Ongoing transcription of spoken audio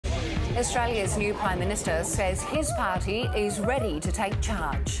Australia's new Prime Minister says his party is ready to take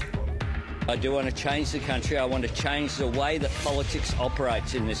charge. I do want to change the country. I want to change the way that politics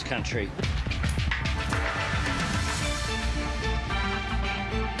operates in this country.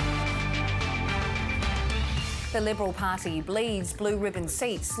 The Liberal Party bleeds blue ribbon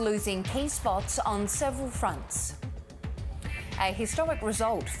seats, losing key spots on several fronts. A historic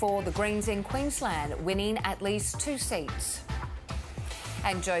result for the Greens in Queensland, winning at least 2 seats.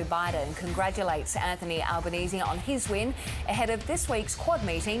 And Joe Biden congratulates Anthony Albanese on his win ahead of this week's Quad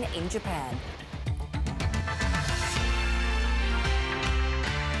meeting in Japan.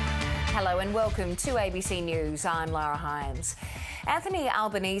 Hello and welcome to ABC News. I'm Lara Hyams. Anthony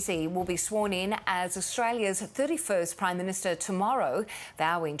Albanese will be sworn in as Australia's 31st Prime Minister tomorrow,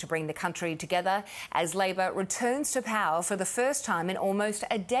 vowing to bring the country together as Labor returns to power for the first time in almost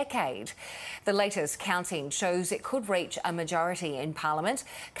a decade. The latest counting shows it could reach a majority in Parliament.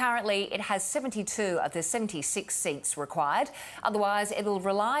 Currently, it has 72 of the 76 seats required. Otherwise, it'll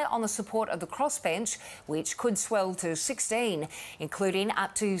rely on the support of the crossbench, which could swell to 16, including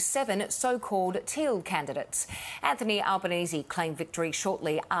up to 7 so-called Teal candidates. Anthony Albanese claimed victory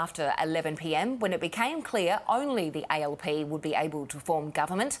shortly after 11 p.m. when it became clear only the ALP would be able to form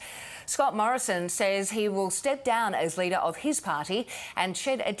government. Scott Morrison says he will step down as leader of his party and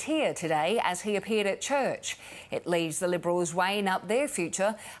shed a tear today as he appeared at church. It leaves the Liberals weighing up their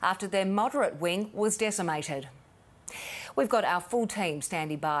future after their moderate wing was decimated. We've got our full team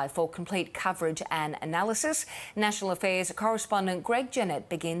standing by for complete coverage and analysis. National Affairs correspondent Greg Jennett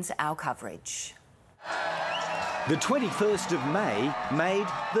begins our coverage. The 21st of May made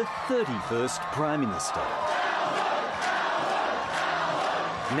the 31st Prime Minister.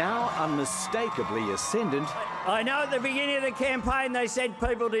 Now unmistakably ascendant. I know at the beginning of the campaign they said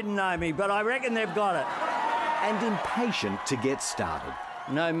people didn't know me, but I reckon they've got it. And impatient to get started.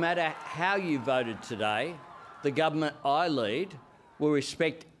 No matter how you voted today, the government I lead will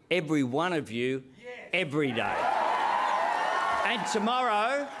respect every one of you every day. And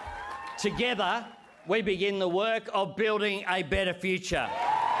tomorrow, together, we begin the work of building a better future.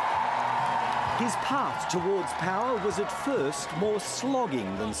 His path towards power was at first more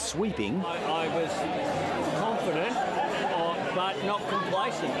slogging than sweeping. I was confident, but not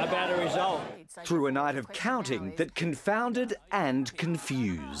complacent about a result. Through a night of counting that confounded and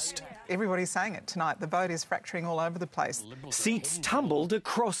confused. Everybody's saying it tonight. The vote is fracturing all over the place. Seats tumbled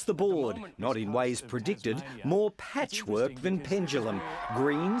across the board, not in ways predicted, more patchwork than pendulum.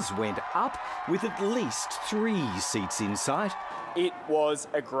 Greens went up with at least 3 seats in sight. It was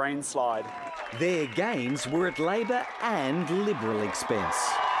a green slide. Their gains were at Labor and Liberal expense.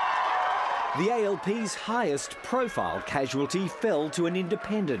 The ALP's highest profile casualty fell to an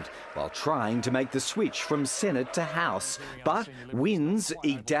independent while trying to make the switch from Senate to House. But wins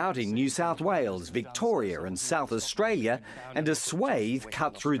eked out in New South Wales, Victoria and South Australia, and a swathe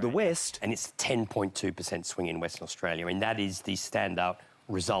cut through the West. And it's 10.2% swing in Western Australia, and that is the standout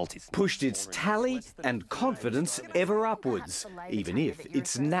result. Pushed its tally and confidence ever upwards, even if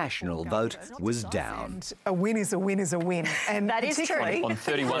its national vote was down. And a win is a win is a win. And that is true. On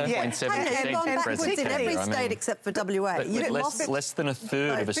 31.7%. Gone backwards in every state except for WA. Less than a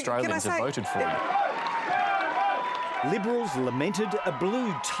third of Australians have voted for you. Liberals lamented a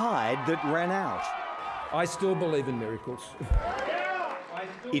blue tide that ran out. I still believe in miracles.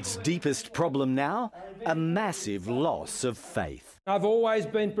 Its deepest problem now, a massive loss of faith. I've always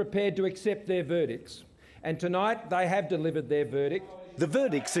been prepared to accept their verdicts, and tonight they have delivered their verdict. The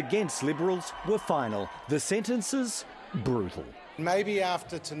verdicts against Liberals were final, the sentences brutal. Maybe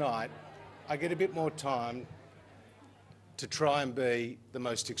after tonight I get a bit more time to try and be the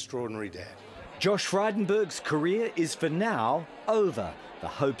most extraordinary dad. Josh Frydenberg's career is for now over. The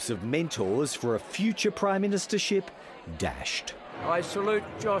hopes of mentors for a future Prime Ministership dashed. I salute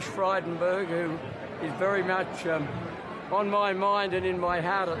Josh Frydenberg, who is very much on my mind and in my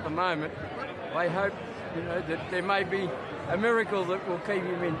heart at the moment. I hope, that there may be a miracle that will keep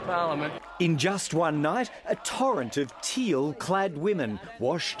him in Parliament. In just one night, a torrent of teal-clad women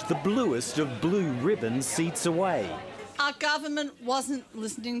washed the bluest of blue ribbon seats away. Our government wasn't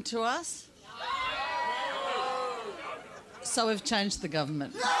listening to us, so we've changed the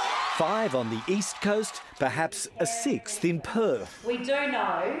government. 5 on the East Coast, perhaps a 6th in Perth. We do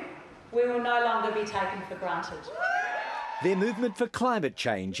know we will no longer be taken for granted. Their movement for climate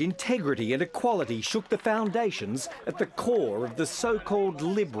change, integrity and equality shook the foundations at the core of the so-called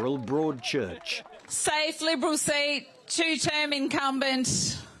Liberal broad church. Safe Liberal seat, 2-term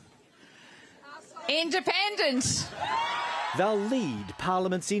incumbent, independent. They'll lead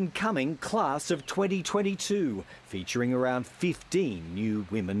Parliament's incoming class of 2022, featuring around 15 new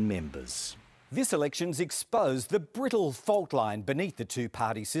women members. This election's exposed the brittle fault line beneath the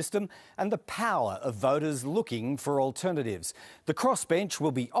two-party system and the power of voters looking for alternatives. The crossbench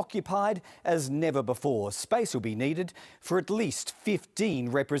will be occupied as never before. Space will be needed for at least 15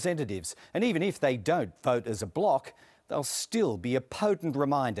 representatives. And even if they don't vote as a bloc, they'll still be a potent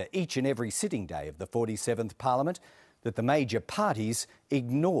reminder each and every sitting day of the 47th Parliament that the major parties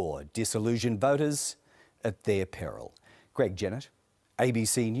ignore disillusioned voters at their peril. Greg Jennett,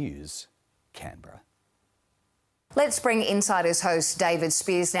 ABC News, Canberra. Let's bring Insiders host David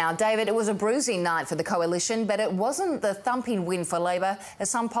Spears now. David, it was a bruising night for the coalition, but it wasn't the thumping win for Labor as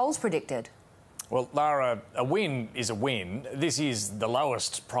some polls predicted. Well, Lara, a win is a win. This is the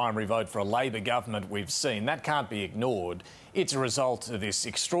lowest primary vote for a Labor government we've seen. That can't be ignored. It's a result of this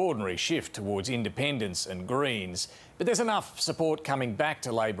extraordinary shift towards independents and Greens. But there's enough support coming back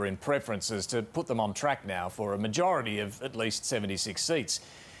to Labor in preferences to put them on track now for a majority of at least 76 seats,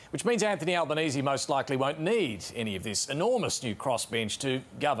 which means Anthony Albanese most likely won't need any of this enormous new crossbench to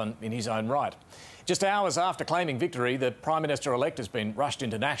govern in his own right. Just hours after claiming victory, the Prime Minister-elect has been rushed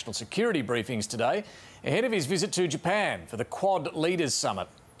into national security briefings today ahead of his visit to Japan for the Quad Leaders Summit.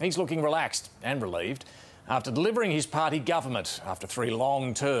 He's looking relaxed and relieved after delivering his party government after 3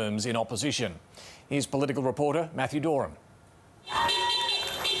 long terms in opposition. Here's political reporter Matthew Doran.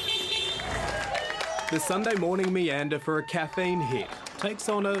 The Sunday morning meander for a caffeine hit takes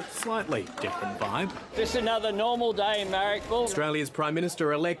on a slightly different vibe. Just another normal day in Marrickville. Australia's Prime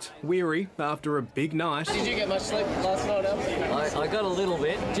Minister-elect weary after a big night. Did you get much sleep last night, Al? I got a little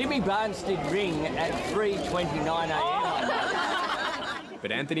bit. Jimmy Barnes did ring at 3:29 a.m.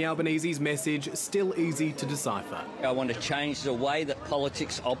 But Anthony Albanese's message still easy to decipher. I want to change the way that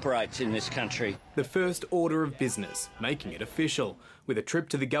politics operates in this country. The first order of business, making it official, with a trip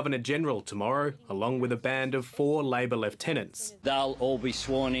to the Governor-General tomorrow, along with a band of 4 Labor lieutenants. They'll all be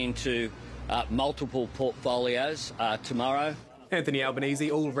sworn into multiple portfolios tomorrow. Anthony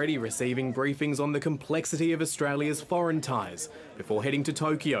Albanese already receiving briefings on the complexity of Australia's foreign ties before heading to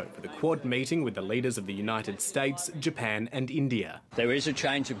Tokyo for the Quad meeting with the leaders of the United States, Japan and India. There is a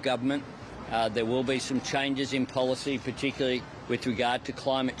change of government. There will be some changes in policy, particularly with regard to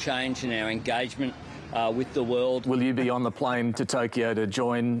climate change and our engagement with the world. Will you be on the plane to Tokyo to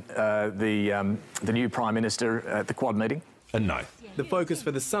join the new Prime Minister at the Quad meeting? No. The focus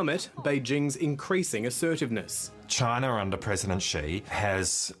for the summit, Beijing's increasing assertiveness. China under President Xi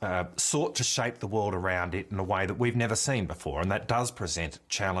has sought to shape the world around it in a way that we've never seen before, and that does present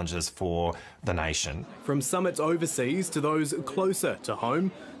challenges for the nation. From summits overseas to those closer to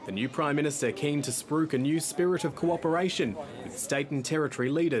home, the new Prime Minister keen to spruik a new spirit of cooperation with state and territory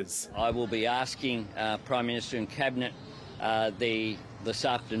leaders. I will be asking Prime Minister and Cabinet this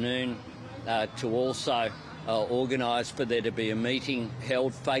afternoon to also organise for there to be a meeting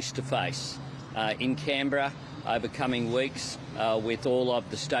held face-to-face in Canberra over coming weeks with all of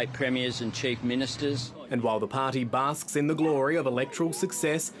the state premiers and chief ministers. And while the party basks in the glory of electoral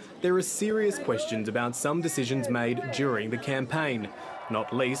success, there are serious questions about some decisions made during the campaign,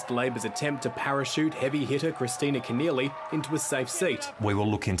 not least Labor's attempt to parachute heavy hitter Christina Keneally into a safe seat. We will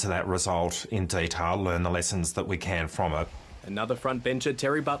look into that result in detail, learn the lessons that we can from it. Another frontbencher,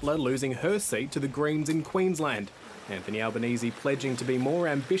 Terry Butler, losing her seat to the Greens in Queensland. Anthony Albanese pledging to be more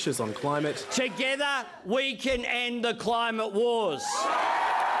ambitious on climate. Together we can end the climate wars.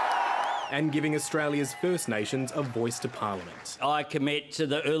 And giving Australia's First Nations a voice to Parliament. I commit to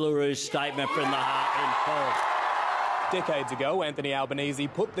the Uluru Statement from the Heart in full. Decades ago, Anthony Albanese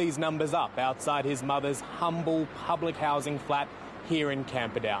put these numbers up outside his mother's humble public housing flat here in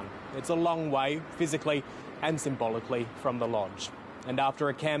Camperdown. It's a long way, physically and symbolically, from the lodge. And after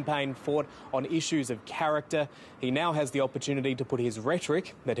a campaign fought on issues of character, he now has the opportunity to put his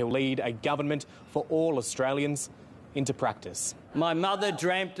rhetoric that he'll lead a government for all Australians into practice. My mother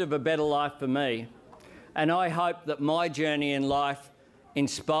dreamt of a better life for me, and I hope that my journey in life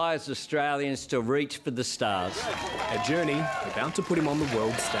inspires Australians to reach for the stars. A journey about to put him on the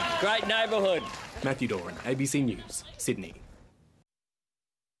world stage. Great neighbourhood. Matthew Doran, ABC News, Sydney.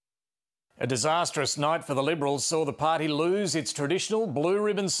 A disastrous night for the Liberals saw the party lose its traditional blue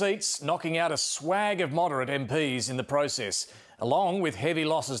ribbon seats, knocking out a swag of moderate MPs in the process, along with heavy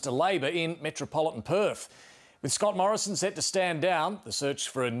losses to Labor in metropolitan Perth. With Scott Morrison set to stand down, the search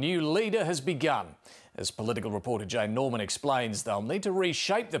for a new leader has begun. As political reporter Jane Norman explains, they'll need to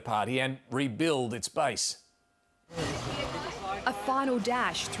reshape the party and rebuild its base. A final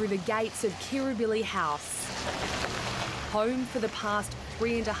dash through the gates of Kirribilli House. Home for the past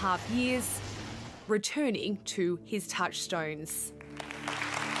 3.5 years, returning to his touchstones.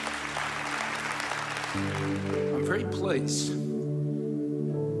 I'm very pleased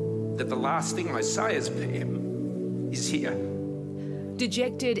that the last thing I say as PM is here.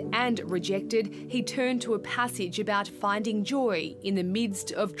 Dejected and rejected, he turned to a passage about finding joy in the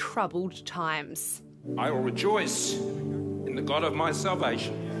midst of troubled times. I will rejoice in the God of my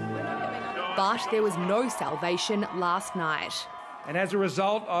salvation. But there was no salvation last night. And as a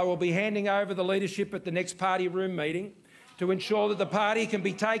result, I will be handing over the leadership at the next party room meeting to ensure that the party can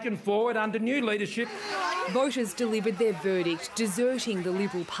be taken forward under new leadership. Voters delivered their verdict, deserting the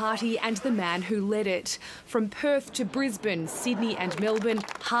Liberal Party and the man who led it. From Perth to Brisbane, Sydney and Melbourne,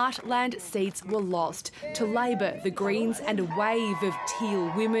 heartland seats were lost to Labor, the Greens and a wave of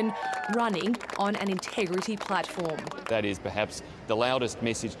teal women running on an integrity platform. That is perhaps the loudest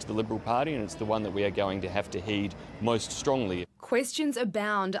message to the Liberal Party, and it's the one that we are going to have to heed most strongly. Questions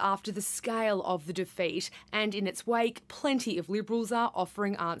abound after the scale of the defeat, and in its wake, plenty of Liberals are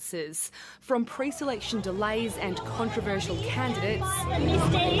offering answers. From pre-selection delays and controversial candidates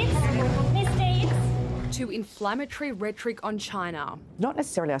to inflammatory rhetoric on China. Not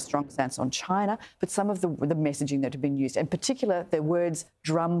necessarily our strong stance on China, but some of the messaging that have been used, in particular the words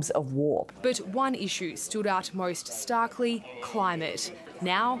drums of war. But one issue stood out most starkly: climate.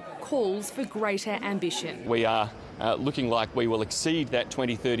 Now calls for greater ambition. We are looking like we will exceed that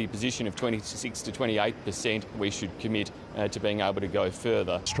 2030 position of 26 to 28%. We should commit to being able to go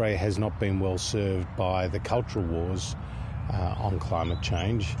further. Australia has not been well served by the cultural wars on climate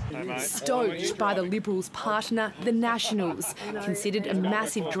change. Stoked by the Liberals' partner, the Nationals, considered a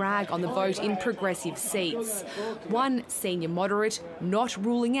massive drag on the vote in progressive seats. One senior moderate not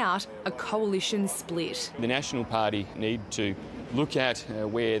ruling out a coalition split. The National Party need to look at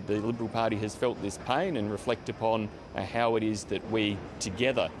where the Liberal Party has felt this pain and reflect upon how it is that we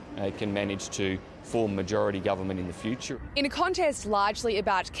together can manage to form majority government in the future. In a contest largely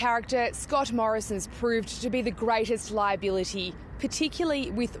about character, Scott Morrison's proved to be the greatest liability,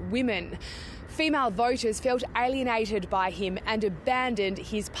 particularly with women. Female voters felt alienated by him and abandoned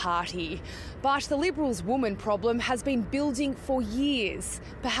his party. But the Liberals' woman problem has been building for years.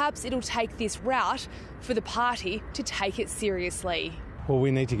 Perhaps it'll take this route for the party to take it seriously. Well,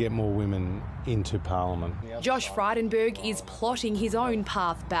 we need to get more women into Parliament. Josh Frydenberg is plotting his own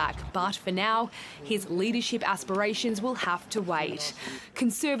path back, but for now, his leadership aspirations will have to wait.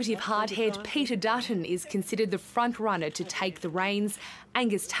 Conservative hardhead Peter Dutton is considered the front-runner to take the reins.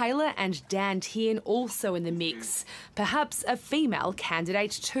 Angus Taylor and Dan Tehan also in the mix. Perhaps a female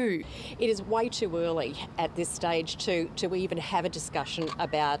candidate too. It is way too early at this stage to even have a discussion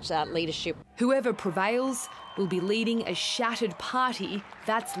about leadership. Whoever prevails will be leading a shattered party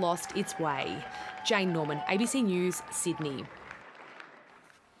that's lost its way. Jane Norman, ABC News, Sydney.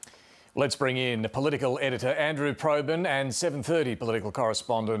 Let's bring in political editor Andrew Probyn and 7:30 political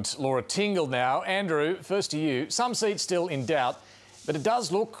correspondent Laura Tingle now. Andrew, first to you. Some seats still in doubt, but it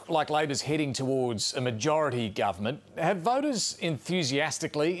does look like Labor's heading towards a majority government. Have voters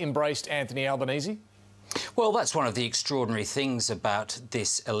enthusiastically embraced Anthony Albanese? Well, that's one of the extraordinary things about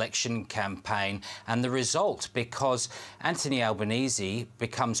this election campaign and the result, because Anthony Albanese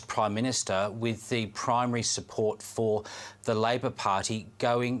becomes Prime Minister with the primary support for the Labor Party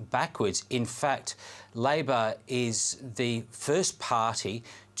going backwards. In fact, Labor is the first party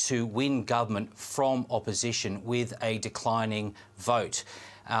to win government from opposition with a declining vote.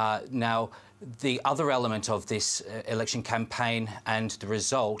 Now, the other element of this election campaign and the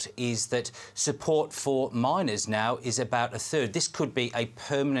result is that support for miners now is about a third. This could be a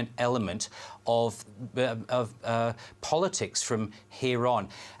permanent element of politics from here on.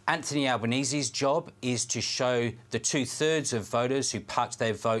 Anthony Albanese's job is to show the 2/3 of voters who parked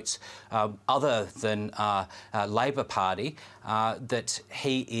their votes other than Labor Party that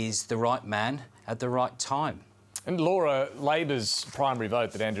he is the right man at the right time. And Laura, Labor's primary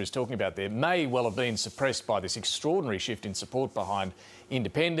vote that Andrew's talking about there may well have been suppressed by this extraordinary shift in support behind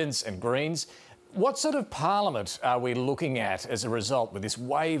independents and Greens. What sort of parliament are we looking at as a result with this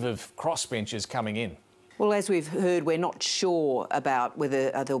wave of crossbenchers coming in? Well, as we've heard, we're not sure about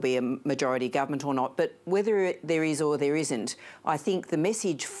whether there'll be a majority government or not, but whether there is or there isn't, I think the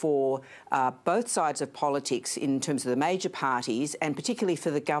message for both sides of politics in terms of the major parties, and particularly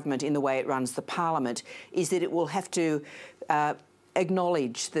for the government in the way it runs the parliament, is that it will have to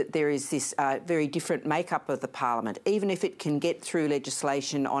acknowledge that there is this very different makeup of the parliament. Even if it can get through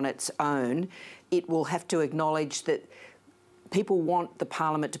legislation on its own, it will have to acknowledge that people want the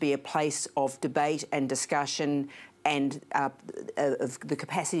parliament to be a place of debate and discussion and of the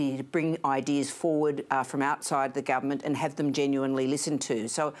capacity to bring ideas forward from outside the government and have them genuinely listened to.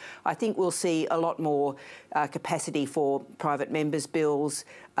 So I think we'll see a lot more capacity for private members' bills,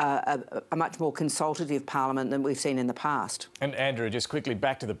 a much more consultative parliament than we've seen in the past. And Andrew, just quickly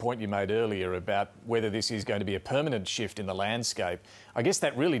back to the point you made earlier about whether this is going to be a permanent shift in the landscape. I guess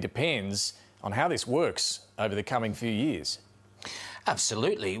that really depends on how this works over the coming few years.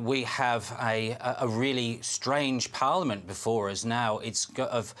 Absolutely. We have a really strange parliament before us now. It's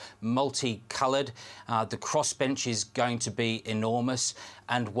of multicoloured. The crossbench is going to be enormous.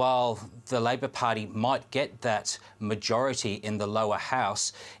 And while the Labor Party might get that majority in the lower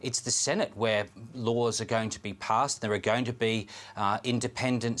house, it's the Senate where laws are going to be passed. There are going to be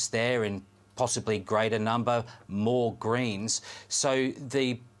independents there in possibly greater number, more Greens. So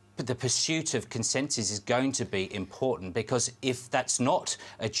the pursuit of consensus is going to be important, because if that's not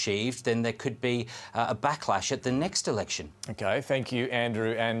achieved, then there could be a backlash at the next election. OK, thank you,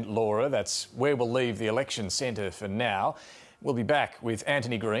 Andrew and Laura. That's where we'll leave the election centre for now. We'll be back with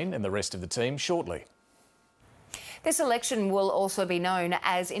Anthony Green and the rest of the team shortly. This election will also be known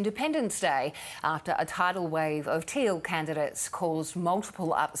as Independence Day after a tidal wave of Teal candidates caused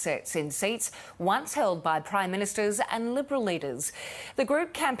multiple upsets in seats once held by Prime Ministers and Liberal leaders. The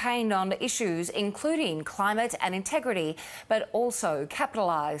group campaigned on issues including climate and integrity, but also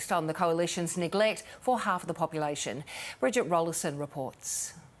capitalised on the coalition's neglect for half of the population. Bridget Rollerson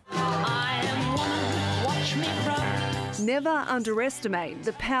reports. I am woman, watch me grow. Never underestimate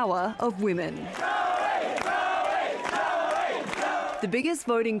the power of women. The biggest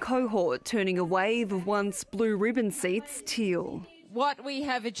voting cohort turning a wave of once blue ribbon seats teal. What we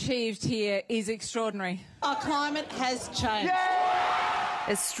have achieved here is extraordinary. Our climate has changed.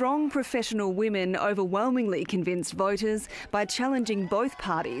 As strong professional women overwhelmingly convinced voters by challenging both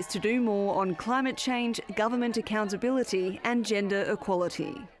parties to do more on climate change, government accountability and gender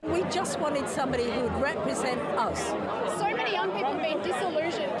equality. We just wanted somebody who would represent us. So many young people have been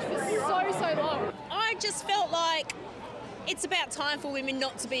disillusioned for so long. I just felt like it's about time for women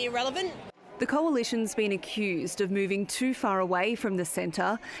not to be irrelevant. The coalition's been accused of moving too far away from the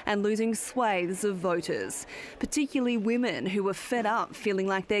centre and losing swathes of voters, particularly women who were fed up feeling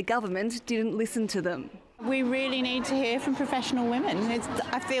like their government didn't listen to them. We really need to hear from professional women.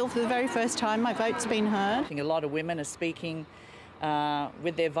 I feel for the very first time my vote's been heard. I think a lot of women are speaking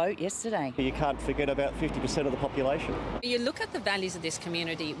with their vote yesterday. You can't forget about 50% of the population. You look at the values of this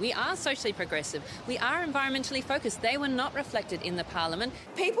community. We are socially progressive. We are environmentally focused. They were not reflected in the parliament.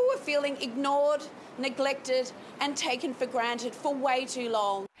 People were feeling ignored, neglected and taken for granted for way too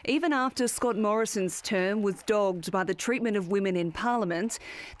long. Even after Scott Morrison's term was dogged by the treatment of women in Parliament,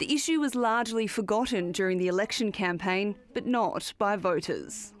 the issue was largely forgotten during the election campaign, but not by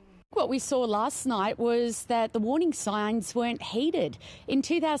voters. What we saw last night was that the warning signs weren't heeded. In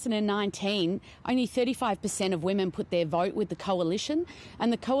 2019, only 35% of women put their vote with the coalition,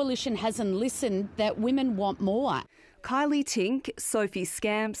 and the coalition hasn't listened that women want more. Kylie Tink, Sophie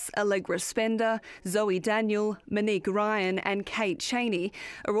Scamps, Allegra Spender, Zoe Daniel, Monique Ryan and Kate Cheney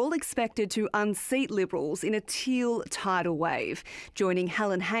are all expected to unseat Liberals in a teal tidal wave, joining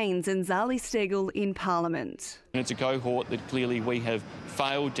Helen Haines and Zali Steggall in Parliament. It's a cohort that clearly we have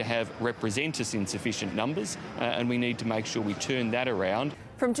failed to have represent us in sufficient numbers, and we need to make sure we turn that around.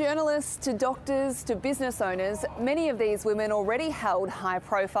 From journalists to doctors to business owners, many of these women already held high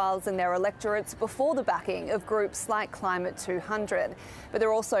profiles in their electorates before the backing of groups like Climate 200. But there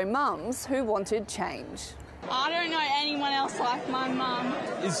are also mums who wanted change. I don't know anyone else like my mum.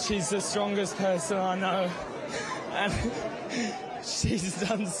 She's the strongest person I know, and she's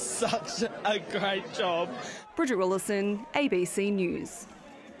done such a great job. Bridget Rollison, ABC News.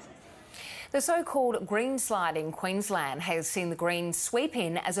 The so-called green slide in Queensland has seen the Greens sweep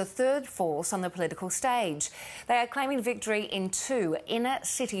in as a third force on the political stage. They are claiming victory in 2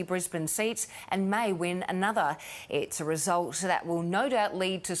 inner-city Brisbane seats and may win another. It's a result that will no doubt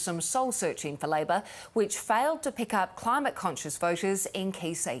lead to some soul-searching for Labor, which failed to pick up climate-conscious voters in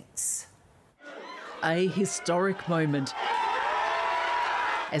key seats. A historic moment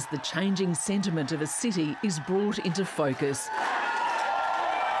as the changing sentiment of a city is brought into focus.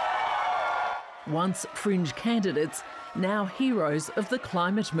 Once fringe candidates, now heroes of the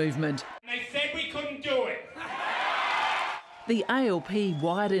climate movement. They said we couldn't do it. The ALP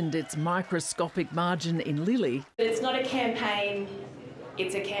widened its microscopic margin in Lilly. It's not a campaign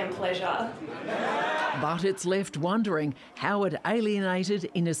It's a camp pleasure. But it's left wondering how it alienated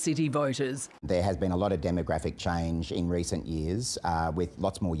inner city voters. There has been a lot of demographic change in recent years, with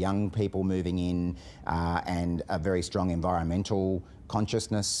lots more young people moving in and a very strong environmental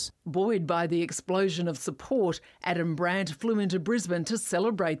consciousness. Buoyed by the explosion of support, Adam Brandt flew into Brisbane to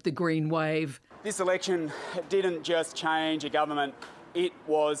celebrate the Green Wave. This election didn't just change a government, it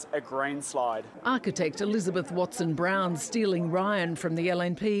was a green slide. Architect Elizabeth Watson-Brown stealing Ryan from the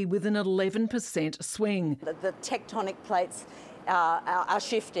LNP with an 11% swing. The tectonic plates are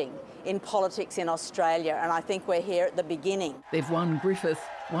shifting in politics in Australia, and I think we're here at the beginning. They've won Griffith,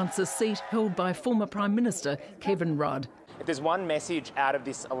 once a seat held by former Prime Minister Kevin Rudd. If there's one message out of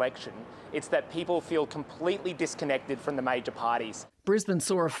this election, it's that people feel completely disconnected from the major parties. Brisbane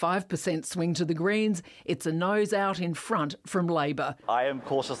saw a 5% swing to the Greens. It's a nose out in front from Labor. I am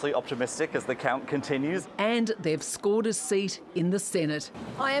cautiously optimistic as the count continues. And they've scored a seat in the Senate.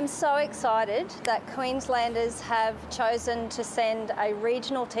 I am so excited that Queenslanders have chosen to send a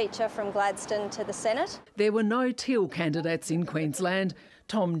regional teacher from Gladstone to the Senate. There were no Teal candidates in Queensland.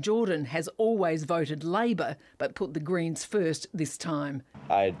 Tom Jordan has always voted Labor, but put the Greens first this time.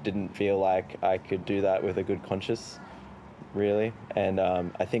 I didn't feel like I could do that with a good conscience, really. And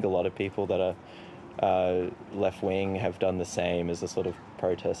I think a lot of people that are left-wing have done the same as a sort of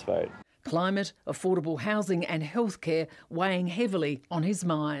protest vote. Climate, affordable housing and healthcare weighing heavily on his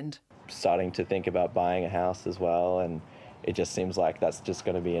mind. Starting to think about buying a house as well, and it just seems like that's just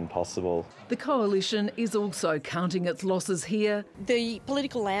going to be impossible. The coalition is also counting its losses here. The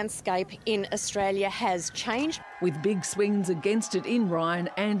political landscape in Australia has changed. With big swings against it in Ryan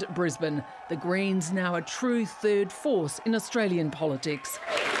and Brisbane, the Greens now a true third force in Australian politics.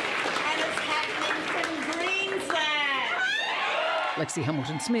 And it's happening from Queensland. Lexi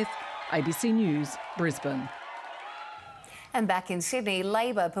Hamilton-Smith, ABC News, Brisbane. And back in Sydney,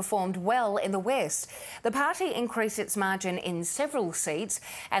 Labor performed well in the West. The party increased its margin in several seats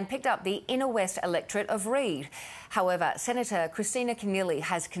and picked up the inner West electorate of Reid. However, Senator Christina Keneally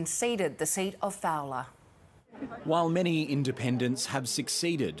has conceded the seat of Fowler. While many independents have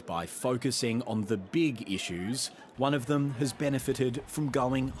succeeded by focusing on the big issues, one of them has benefited from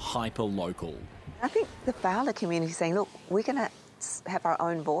going hyper-local. I think the Fowler community is saying, look, we're going to have our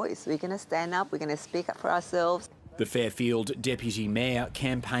own voice. We're going to stand up. We're going to speak up for ourselves. The Fairfield Deputy Mayor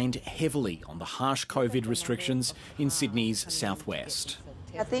campaigned heavily on the harsh COVID restrictions in Sydney's southwest.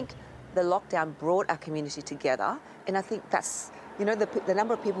 I think the lockdown brought our community together, and I think that's, the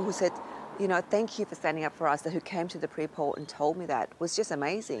number of people who said, thank you for standing up for us, who came to the pre-poll and told me that was just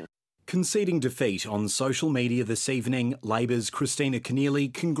amazing. Conceding defeat on social media this evening, Labor's Christina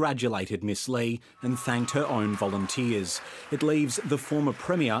Keneally congratulated Miss Lee and thanked her own volunteers. It leaves the former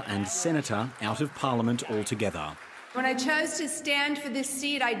Premier and Senator out of Parliament altogether. When I chose to stand for this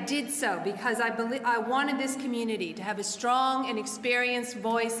seat, I did so because I wanted this community to have a strong and experienced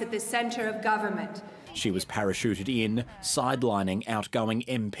voice at the centre of government. She was parachuted in, sidelining outgoing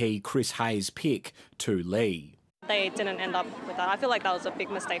MP Chris Hayes' pick to Lee. They didn't end up with that. I feel like that was a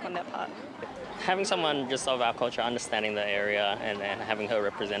big mistake on their part. Having someone just of our culture, understanding the area and having her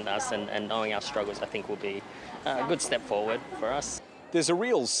represent us and knowing our struggles, I think will be a good step forward for us. There's a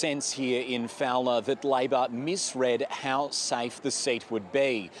real sense here in Fowler that Labor misread how safe the seat would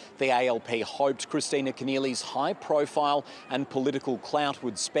be. The ALP hoped Christina Keneally's high profile and political clout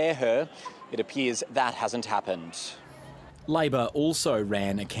would spare her. It appears that hasn't happened. Labor also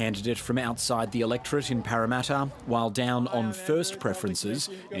ran a candidate from outside the electorate in Parramatta. While down on first preferences,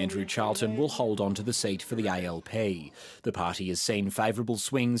 Andrew Charlton will hold on to the seat for the ALP. The party has seen favourable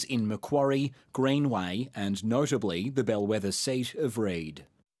swings in Macquarie, Greenway and notably the bellwether seat of Reid.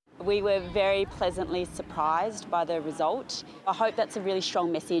 We were very pleasantly surprised by the result. I hope that's a really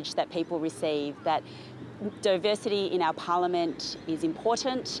strong message that people receive, that diversity in our parliament is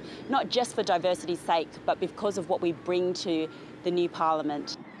important, not just for diversity's sake, but because of what we bring to the new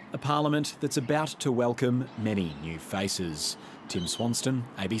parliament. A parliament that's about to welcome many new faces. Tim Swanston,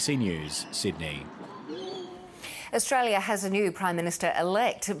 ABC News, Sydney. Australia has a new Prime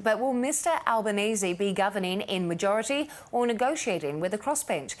Minister-elect, but will Mr Albanese be governing in majority or negotiating with a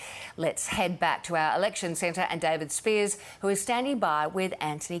crossbench? Let's head back to our election centre and David Spears, who is standing by with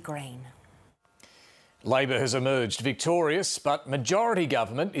Anthony Green. Labor has emerged victorious, but majority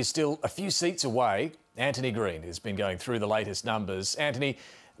government is still a few seats away. Anthony Green has been going through the latest numbers. Anthony,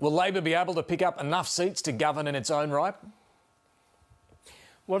 will Labor be able to pick up enough seats to govern in its own right?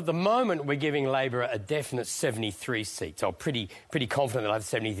 Well, at the moment, we're giving Labor a definite 73 seats. I'm pretty confident they'll have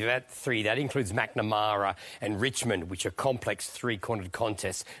 73. That includes McNamara and Richmond, which are complex three-cornered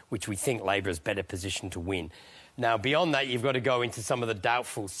contests, which we think Labor is better positioned to win. Now, beyond that, you've got to go into some of the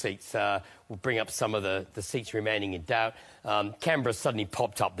doubtful seats. We'll bring up some of the seats remaining in doubt. Canberra suddenly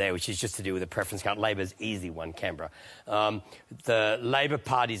popped up there, which is just to do with the preference count. Labor's easily won Canberra. The Labor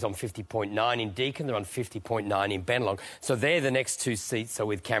Party's on 50.9 in Deakin. They're on 50.9 in Bennelong. So they're the next two seats. So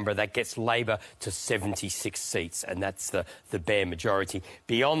with Canberra, that gets Labor to 76 seats, and that's the bare majority.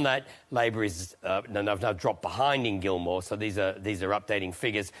 Beyond that, Labor is now dropped behind in Gilmore. So these are updating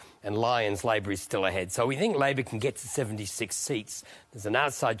figures. And Lyons, Labor is still ahead. So we think Labor can get to 76 seats. There's an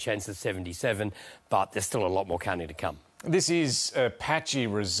outside chance of 77, but there's still a lot more counting to come. This is a patchy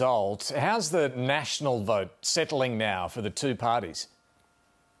result. How's the national vote settling now for the two parties?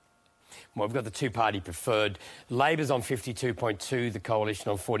 Well, we've got the two-party preferred. Labor's on 52.2, the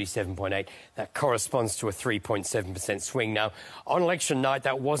Coalition on 47.8. That corresponds to a 3.7% swing. Now, on election night,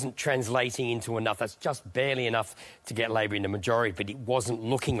 that wasn't translating into enough. That's just barely enough to get Labor in the majority, but it wasn't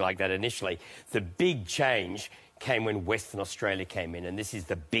looking like that initially. The big change came when Western Australia came in, and this is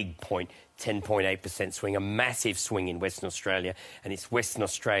the big point, 10.8% swing, a massive swing in Western Australia, and it's Western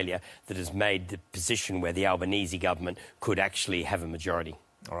Australia that has made the position where the Albanese government could actually have a majority.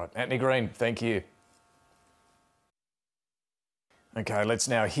 All right, Anthony Green, thank you. OK, let's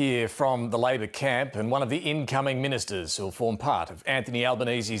now hear from the Labor camp and one of the incoming ministers who will form part of Anthony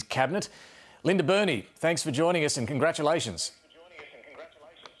Albanese's cabinet. Linda Burney, thanks for joining us and congratulations.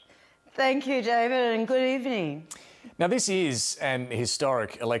 Thank you, David, and good evening. Now, this is an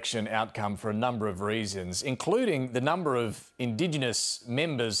historic election outcome for a number of reasons, including the number of Indigenous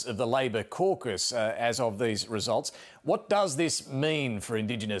members of the Labor caucus as of these results. What does this mean for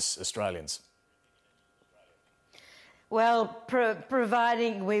Indigenous Australians? Well,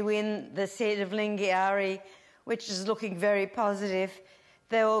 providing we win the seat of Lingiari, which is looking very positive,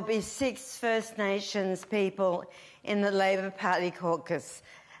 there will be 6 First Nations people in the Labor Party caucus,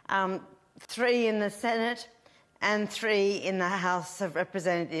 3 in the Senate and 3 in the House of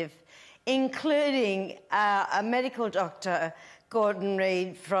Representatives, including a medical doctor, Gordon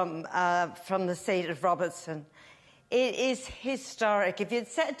Reid, from the seat of Robertson. It is historic. If you'd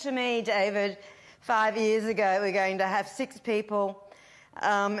said to me, David, 5 years ago we're going to have 6 people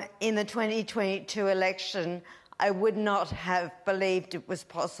in the 2022 election, I would not have believed it was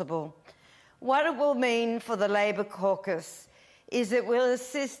possible. What it will mean for the Labor caucus is it will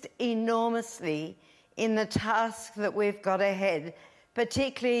assist enormously in the task that we've got ahead,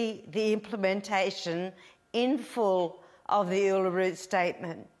 particularly the implementation in full of the Uluru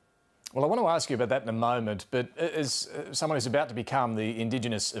Statement. Well, I want to ask you about that in a moment, but as someone who's about to become the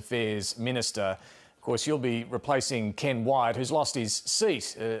Indigenous Affairs Minister, of course, you'll be replacing Ken Wyatt, who's lost his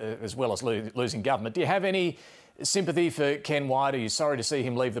seat as well as losing government. Do you have any sympathy for Ken Wyatt? Are you sorry to see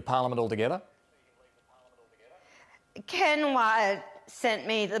him leave the Parliament altogether? Ken Wyatt sent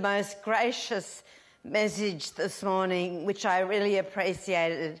me the most gracious message this morning, which I really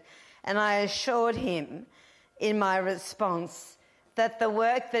appreciated, and I assured him in my response that the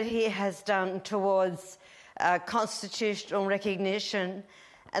work that he has done towards constitutional recognition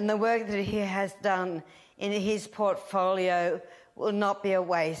and the work that he has done in his portfolio will not be a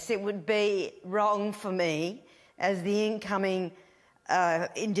waste. It would be wrong for me as the incoming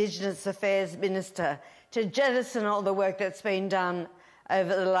Indigenous Affairs Minister to jettison all the work that's been done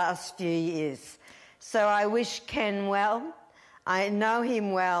over the last few years. So I wish Ken well. I know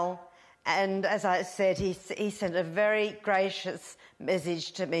him well. And as I said, he sent a very gracious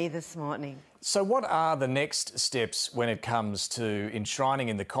message to me this morning. So what are the next steps when it comes to enshrining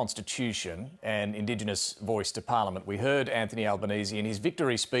in the Constitution an Indigenous voice to Parliament? We heard Anthony Albanese in his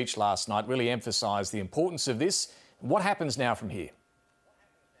victory speech last night really emphasise the importance of this. What happens now from here?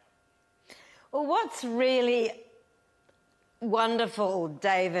 Well, what's really wonderful,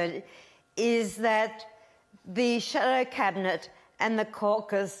 David, is that the Shadow Cabinet and the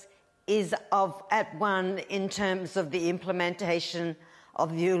caucus is at one in terms of the implementation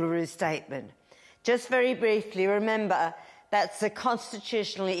of the Uluru Statement. Just very briefly, remember that's a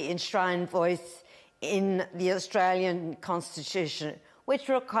constitutionally enshrined voice in the Australian Constitution, which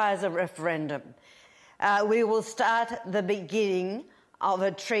requires a referendum. We will start the beginning of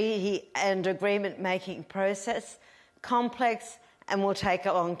a treaty and agreement-making process, complex and will take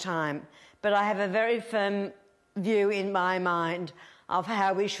a long time. But I have a very firm view in my mind of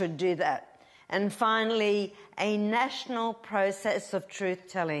how we should do that. And finally, a national process of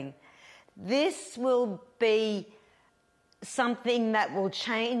truth-telling. This will be something that will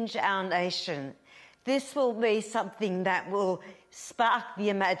change our nation. This will be something that will spark the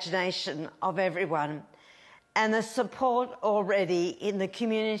imagination of everyone. And the support already in the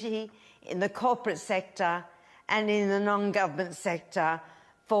community, in the corporate sector and in the non-government sector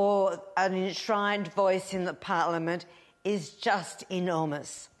for an enshrined voice in the Parliament is just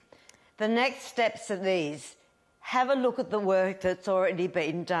enormous. The next steps are these. Have a look at the work that's already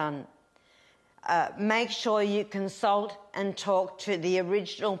been done. Make sure you consult and talk to the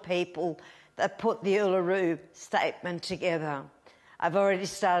original people that put the Uluru Statement together. I've already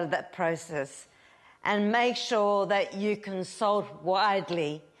started that process. And make sure that you consult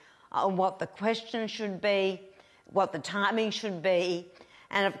widely on what the question should be, what the timing should be,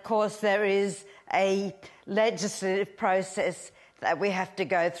 and of course there is a legislative process that we have to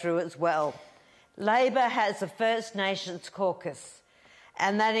go through as well. Labor has a First Nations caucus,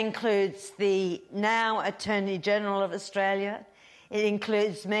 and that includes the now Attorney General of Australia, it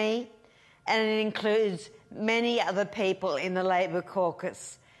includes me, and it includes many other people in the Labor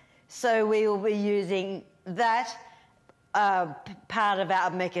caucus. So we will be using that part of our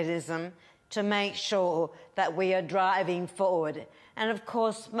mechanism to make sure that we are driving forward. And of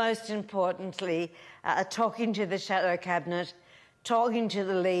course, most importantly, talking to the Shadow Cabinet, talking to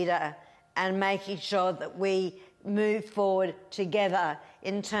the leader, and making sure that we move forward together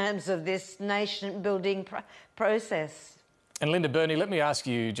in terms of this nation-building process. And Linda Burney, let me ask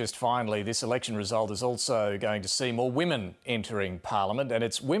you just finally, this election result is also going to see more women entering Parliament, and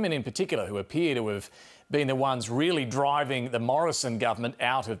it's women in particular who appear to have been the ones really driving the Morrison government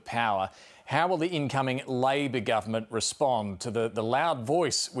out of power. How will the incoming Labor government respond to the loud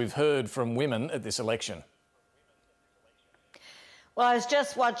voice we've heard from women at this election? Well, I was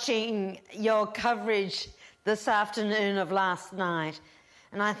just watching your coverage this afternoon of last night,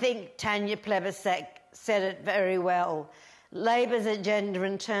 and I think Tanya Plibersek said it very well. Labor's agenda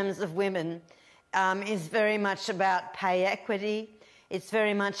in terms of women is very much about pay equity. It's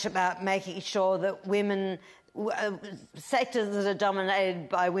very much about making sure that women, sectors that are dominated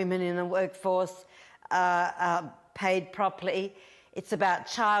by women in the workforce are paid properly. It's about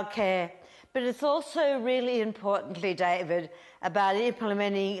childcare. But it's also really importantly, David, about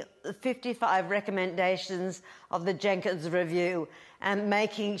implementing the 55 recommendations of the Jenkins Review and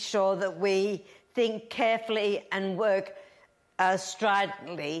making sure that we think carefully and work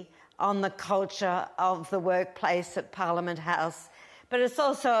stridently on the culture of the workplace at Parliament House. But it's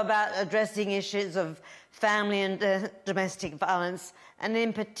also about addressing issues of family and domestic violence, and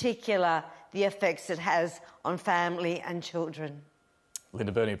in particular, the effects it has on family and children.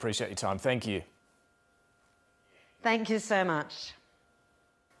 Linda Burney, appreciate your time. Thank you. Thank you so much.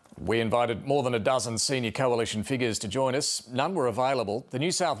 We invited more than a dozen senior coalition figures to join us. None were available. The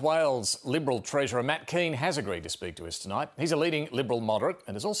New South Wales Liberal Treasurer Matt Keane has agreed to speak to us tonight. He's a leading Liberal moderate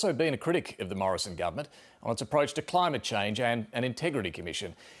and has also been a critic of the Morrison government on its approach to climate change and an integrity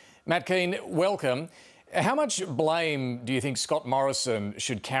commission. Matt Keane, welcome. How much blame do you think Scott Morrison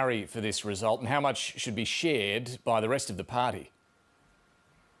should carry for this result, and how much should be shared by the rest of the party?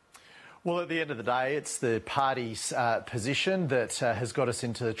 Well, at the end of the day, it's the party's position that has got us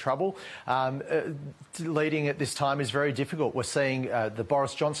into trouble. Leading at this time is very difficult. We're seeing the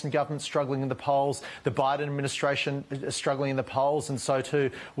Boris Johnson government struggling in the polls, the Biden administration struggling in the polls, and so too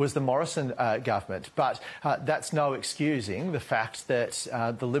was the Morrison government. But that's no excusing the fact that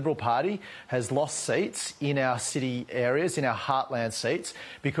the Liberal Party has lost seats in our city areas, in our heartland seats,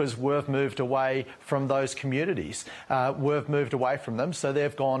 because we've moved away from those communities. We've moved away from them, so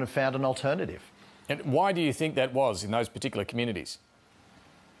they've gone and found an alternative. And why do you think that was in those particular communities?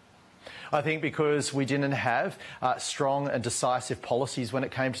 I think because we didn't have strong and decisive policies when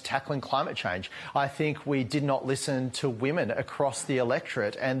it came to tackling climate change. I think we did not listen to women across the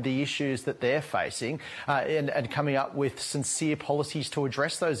electorate and the issues that they're facing and coming up with sincere policies to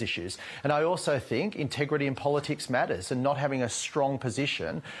address those issues. And I also think integrity in politics matters, and not having a strong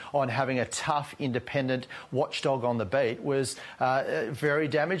position on having a tough, independent watchdog on the beat was very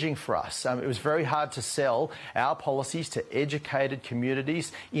damaging for us. It was very hard to sell our policies to educated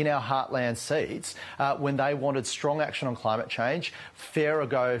communities in our heartland seats when they wanted strong action on climate change, fairer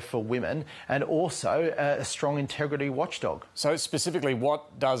go for women, and also a strong integrity watchdog. So specifically,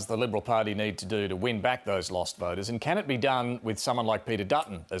 what does the Liberal Party need to do to win back those lost voters, and can it be done with someone like Peter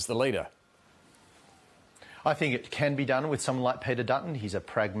Dutton as the leader? I think it can be done with someone like Peter Dutton. He's a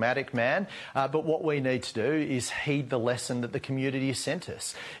pragmatic man. But what we need to do is heed the lesson that the community has sent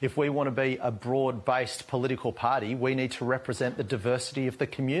us. If we want to be a broad-based political party, we need to represent the diversity of the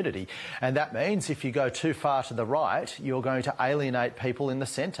community. And that means if you go too far to the right, you're going to alienate people in the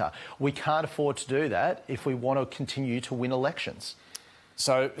centre. We can't afford to do that if we want to continue to win elections.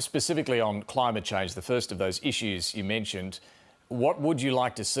 So specifically on climate change, the first of those issues you mentioned, what would you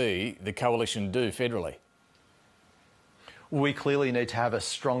like to see the coalition do federally? We clearly need to have a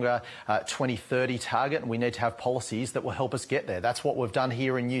stronger 2030 target, and we need to have policies that will help us get there. That's what we've done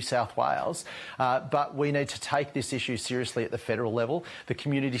here in New South Wales. But we need to take this issue seriously at the federal level. The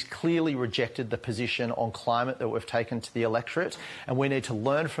community's clearly rejected the position on climate that we've taken to the electorate, and we need to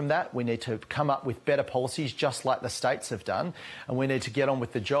learn from that. We need to come up with better policies, just like the states have done, and we need to get on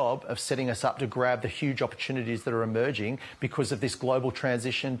with the job of setting us up to grab the huge opportunities that are emerging because of this global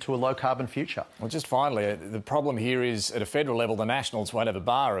transition to a low-carbon future. Well, just finally, the problem here is at a federal level, the Nationals won't have a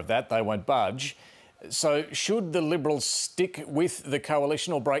bar of that. They won't budge. So should the Liberals stick with the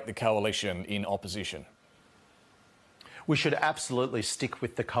coalition or break the coalition in opposition? We should absolutely stick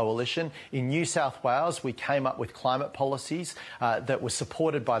with the coalition. In New South Wales, we came up with climate policies that were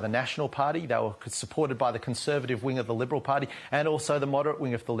supported by the National Party. They were supported by the Conservative wing of the Liberal Party and also the moderate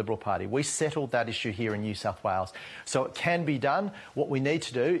wing of the Liberal Party. We settled that issue here in New South Wales. So it can be done. What we need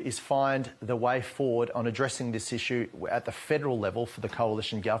to do is find the way forward on addressing this issue at the federal level for the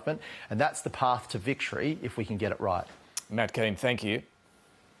coalition government, and that's the path to victory if we can get it right. Matt Keane, thank you.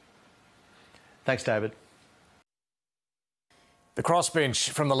 Thanks, David. The crossbench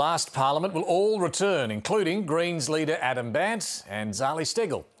from the last parliament will all return, including Greens leader Adam Bandt and Zali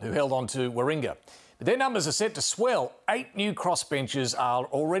Steggall, who held on to Warringah. But their numbers are set to swell. 8 new crossbenchers are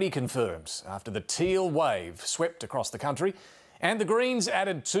already confirmed after the teal wave swept across the country, and the Greens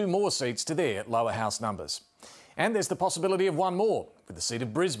added 2 more seats to their lower house numbers. And there's the possibility of 1 more, with the seat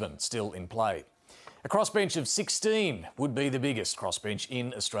of Brisbane still in play. A crossbench of 16 would be the biggest crossbench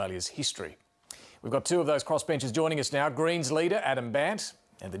in Australia's history. We've got 2 of those crossbenchers joining us now, Greens leader Adam Bandt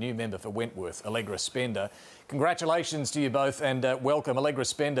and the new member for Wentworth, Allegra Spender. Congratulations to you both and welcome. Allegra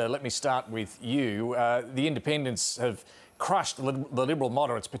Spender, let me start with you. The independents have crushed the Liberal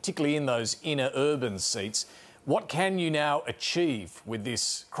moderates, particularly in those inner urban seats. What can you now achieve with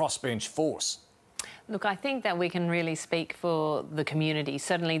this crossbench force? Look, I think that we can really speak for the community.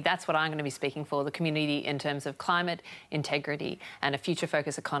 Certainly that's what I'm going to be speaking for, the community in terms of climate, integrity and a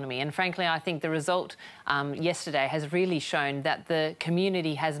future-focused economy. And frankly, I think the result yesterday has really shown that the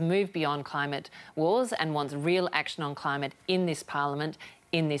community has moved beyond climate wars and wants real action on climate in this parliament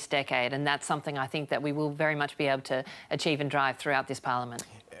in this decade. And that's something I think that we will very much be able to achieve and drive throughout this parliament.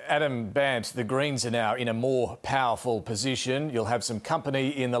 Adam Bandt, the Greens are now in a more powerful position. You'll have some company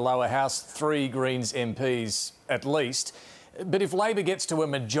in the lower house, 3 Greens MPs at least. But if Labor gets to a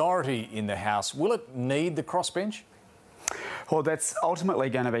majority in the House, will it need the crossbench? Well, that's ultimately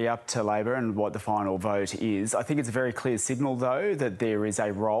going to be up to Labor and what the final vote is. I think it's a very clear signal, though, that there is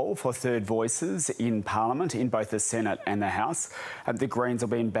a role for third voices in Parliament, in both the Senate and the House. The Greens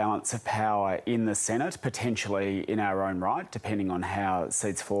will be in balance of power in the Senate, potentially in our own right, depending on how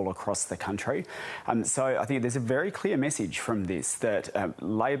seats fall across the country. So I think there's a very clear message from this that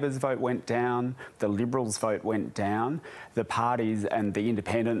Labor's vote went down, the Liberals' vote went down, the parties and the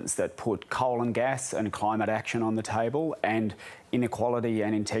independents that put coal and gas and climate action on the table and inequality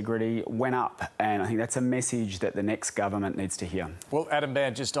and integrity went up, and I think that's a message that the next government needs to hear. Well, Adam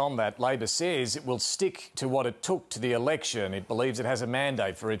Bandt, just on that, Labor says it will stick to what it took to the election. It believes it has a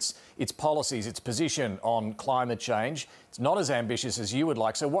mandate for its policies, its position on climate change. It's not as ambitious as you would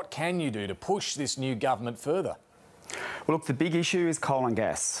like. So what can you do to push this new government further? Well, look, the big issue is coal and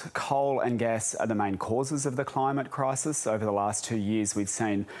gas. Coal and gas are the main causes of the climate crisis. Over the last 2 years, we've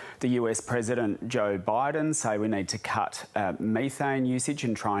seen the US President Joe Biden say we need to cut methane usage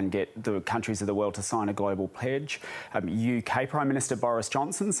and try and get the countries of the world to sign a global pledge. UK Prime Minister Boris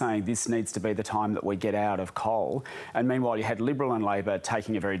Johnson saying this needs to be the time that we get out of coal. And meanwhile, you had Liberal and Labor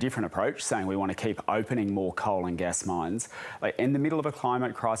taking a very different approach, saying we want to keep opening more coal and gas mines. In the middle of a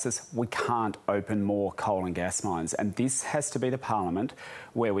climate crisis, we can't open more coal and gas mines. And this has to be the parliament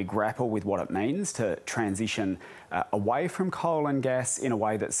where we grapple with what it means to transition away from coal and gas in a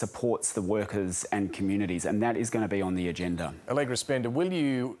way that supports the workers and communities, and that is going to be on the agenda. Allegra Spender, will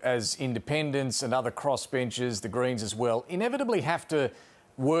you, as independents and other crossbenchers, the Greens as well, inevitably have to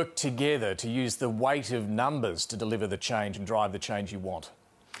work together to use the weight of numbers to deliver the change and drive the change you want?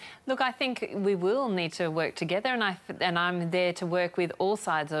 Look, I think we will need to work together, and I'm there to work with all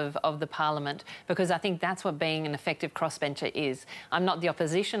sides of the parliament, because I think that's what being an effective crossbencher is. I'm not the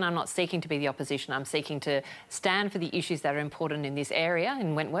opposition. I'm not seeking to be the opposition. I'm seeking to stand for the issues that are important in this area,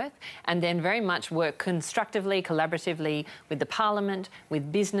 in Wentworth, and then very much work constructively, collaboratively with the parliament,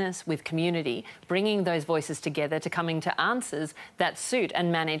 with business, with community, bringing those voices together to coming to answers that suit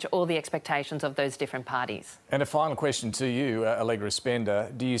and manage all the expectations of those different parties. And a final question to you, Allegra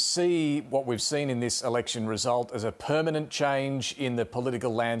Spender. Do you see what we've seen in this election result as a permanent change in the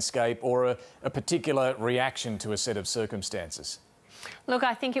political landscape or a particular reaction to a set of circumstances? Look,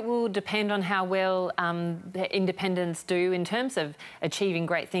 I think it will depend on how well the independents do in terms of achieving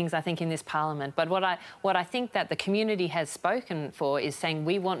great things, I think, in this parliament. But what I think that the community has spoken for is saying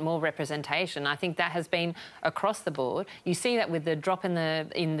we want more representation. I think that has been across the board. You see that with the drop in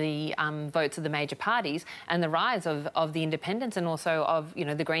the votes of the major parties and the rise of the independents and also of, you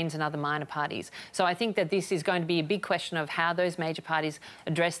know, the Greens and other minor parties. So I think that this is going to be a big question of how those major parties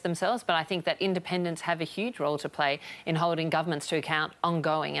address themselves. But I think that independents have a huge role to play in holding governments to account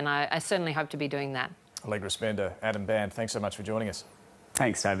ongoing, and I certainly hope to be doing that. Allegra Spender, Adam Band, thanks so much for joining us.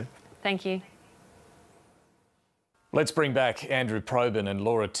 Thanks, David. Thank you. Let's bring back Andrew Probyn and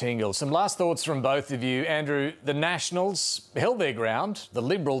Laura Tingle. Some last thoughts from both of you. Andrew, the Nationals held their ground. The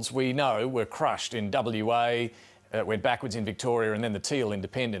Liberals, we know, were crushed in WA, went backwards in Victoria, and then the Teal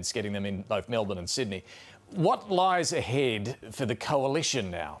Independents, getting them in both Melbourne and Sydney. What lies ahead for the coalition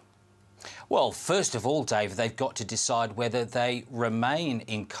now? Well, first of all, Dave, they've got to decide whether they remain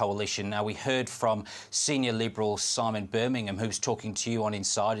in coalition. Now, we heard from senior Liberal Simon Birmingham, who was talking to you on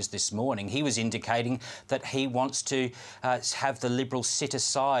Insiders this morning. He was indicating that he wants to have the Liberals sit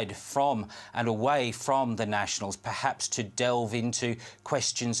aside from and away from the Nationals, perhaps to delve into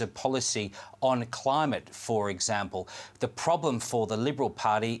questions of policy on climate, for example. The problem for the Liberal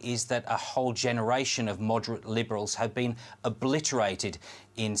Party is that a whole generation of moderate Liberals have been obliterated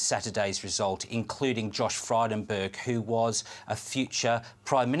in Saturday's result, including Josh Frydenberg, who was a future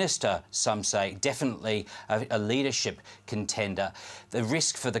Prime Minister, some say, definitely a leadership contender. The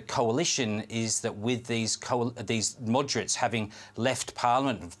risk for the coalition is that with these moderates having left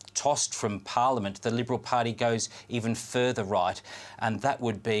Parliament, tossed from Parliament, the Liberal Party goes even further right, and that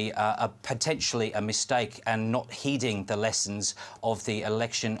would be potentially a mistake and not heeding the lessons of the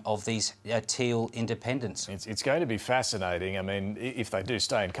election of these Teal independents. It's going to be fascinating. I mean, if they do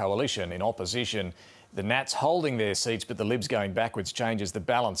stay in coalition, in opposition, the Nats holding their seats but the Libs going backwards changes the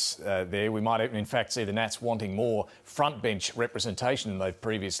balance there. We might in fact see the Nats wanting more frontbench representation than they've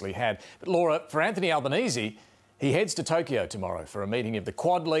previously had. But Laura, for Anthony Albanese, he heads to Tokyo tomorrow for a meeting of the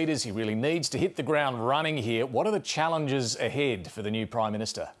Quad leaders. He really needs to hit the ground running here. What are the challenges ahead for the new Prime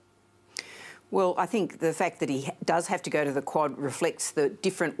Minister? Well, I think the fact that he does have to go to the Quad reflects the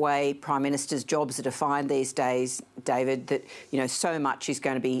different way Prime Ministers' jobs are defined these days, David, that, you know, so much is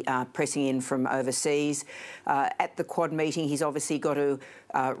going to be pressing in from overseas. At the Quad meeting, he's obviously got to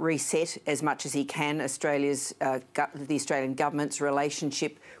reset as much as he can the Australian government's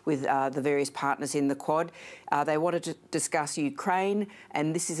relationship with the various partners in the Quad. They wanted to discuss Ukraine,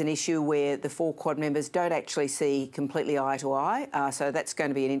 and this is an issue where the 4 Quad members don't actually see completely eye to eye, so that's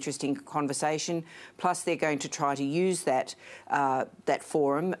going to be an interesting conversation. Plus, they're going to try to use that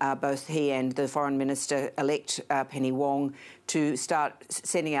forum, both he and the Foreign Minister-elect Penny Wong, to start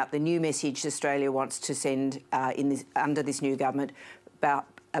sending out the new message Australia wants to send under this new government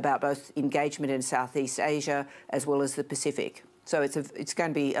about both engagement in Southeast Asia as well as the Pacific. So it's going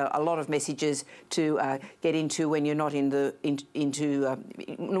to be a lot of messages to get into when you're not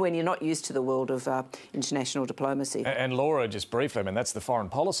when you're not used to the world of international diplomacy. And Laura, just briefly, I mean, that's the foreign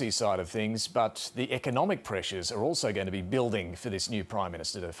policy side of things, but the economic pressures are also going to be building for this new Prime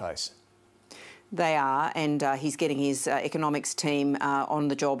Minister to face. They are, and he's getting his economics team on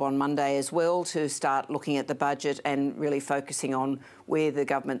the job on Monday as well to start looking at the budget and really focusing on where the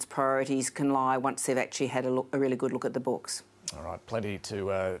government's priorities can lie once they've actually had a really good look at the books. All right, plenty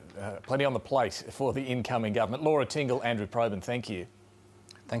on the plate for the incoming government. Laura Tingle, Andrew Probyn, thank you.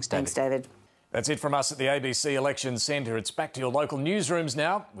 Thanks, David. Thanks, David. That's it from us at the ABC Election Centre. It's back to your local newsrooms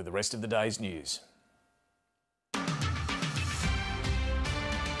now with the rest of the day's news.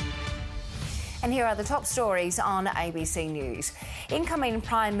 And here are the top stories on ABC News. Incoming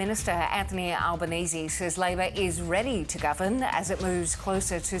Prime Minister Anthony Albanese says Labor is ready to govern as it moves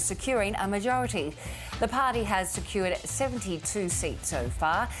closer to securing a majority. The party has secured 72 seats so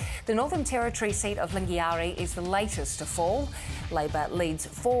far. The Northern Territory seat of Lingiari is the latest to fall. Labor needs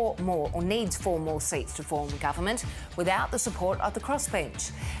 4 more seats to form government without the support of the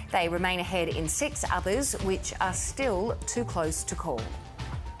crossbench. They remain ahead in 6 others, which are still too close to call.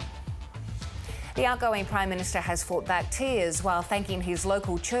 The outgoing Prime Minister has fought back tears while thanking his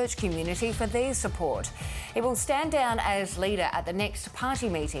local church community for their support. He will stand down as leader at the next party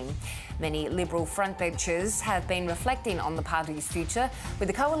meeting. Many Liberal frontbenchers have been reflecting on the party's future, with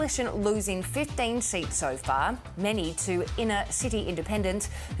the coalition losing 15 seats so far, many to inner city independents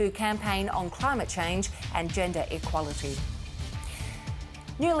who campaign on climate change and gender equality.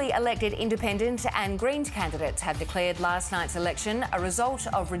 Newly elected Independent and Greens candidates have declared last night's election a result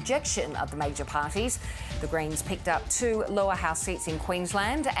of rejection of the major parties. The Greens picked up 2 lower house seats in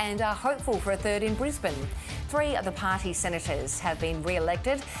Queensland and are hopeful for a third in Brisbane. 3 of the party senators have been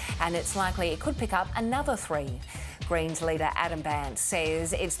re-elected and it's likely it could pick up another 3. Greens leader Adam Bandt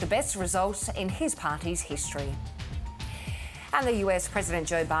says it's the best result in his party's history. And the US President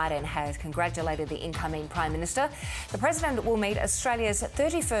Joe Biden has congratulated the incoming Prime Minister. The President will meet Australia's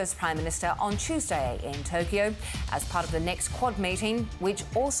 31st Prime Minister on Tuesday in Tokyo as part of the next Quad meeting, which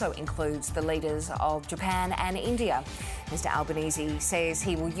also includes the leaders of Japan and India. Mr Albanese says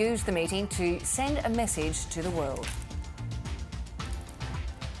he will use the meeting to send a message to the world.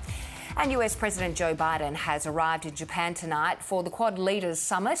 And US President Joe Biden has arrived in Japan tonight for the Quad Leaders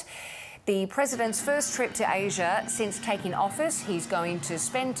Summit. The President's first trip to Asia since taking office. He's going to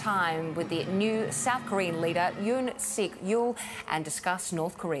spend time with the new South Korean leader Yoon Suk-yeol and discuss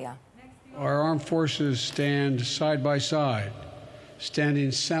North Korea. Our armed forces stand side by side,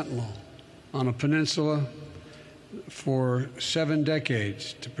 standing sentinel on a peninsula for 7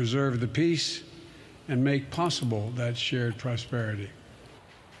 decades to preserve the peace and make possible that shared prosperity.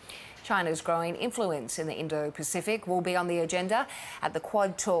 China's growing influence in the Indo-Pacific will be on the agenda at the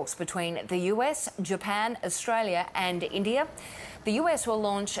Quad talks between the US, Japan, Australia and India. The US will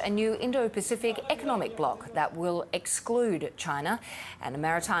launch a new Indo-Pacific economic bloc that will exclude China, and a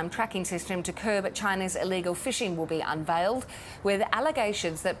maritime tracking system to curb China's illegal fishing will be unveiled, with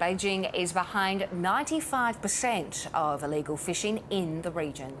allegations that Beijing is behind 95% of illegal fishing in the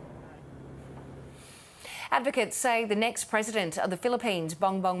region. Advocates say the next president of the Philippines,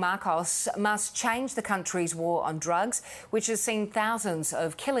 Bongbong Marcos, must change the country's war on drugs, which has seen thousands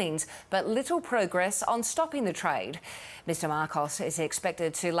of killings but little progress on stopping the trade. Mr Marcos is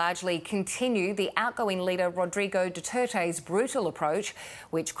expected to largely continue the outgoing leader Rodrigo Duterte's brutal approach,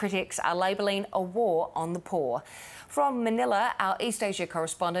 which critics are labelling a war on the poor. From Manila, our East Asia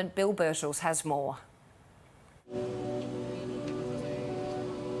correspondent Bill Birtles has more.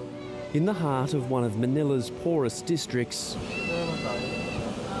 In the heart of one of Manila's poorest districts,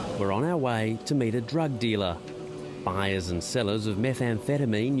 we're on our way to meet a drug dealer. Buyers and sellers of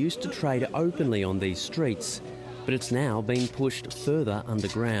methamphetamine used to trade openly on these streets, but it's now been pushed further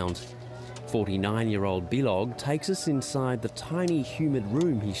underground. 49-year-old Bilog takes us inside the tiny, humid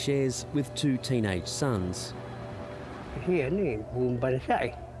room he shares with 2 teenage sons.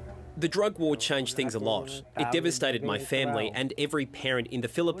 The drug war changed things a lot. It devastated my family and every parent in the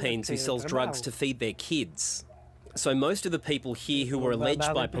Philippines who sells drugs to feed their kids. So most of the people here who were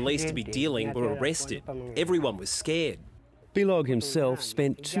alleged by police to be dealing were arrested. Everyone was scared. Bilog himself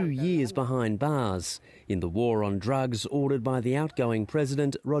spent 2 years behind bars in the war on drugs ordered by the outgoing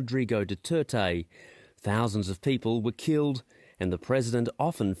president Rodrigo Duterte. Thousands of people were killed and the president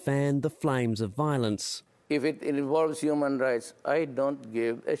often fanned the flames of violence. If it involves human rights, I don't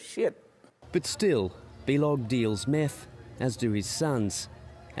give a shit. But still, Bilog deals meth, as do his sons,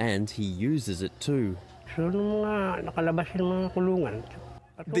 and he uses it too. The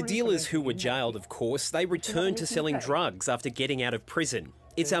dealers who were jailed, of course, they returned to selling drugs after getting out of prison.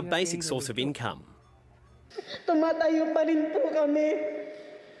 It's our basic source of income.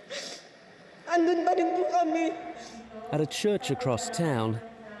 At a church across town,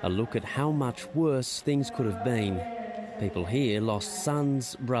 a look at how much worse things could have been. People here lost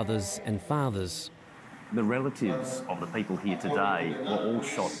sons, brothers and fathers. The relatives of the people here today were all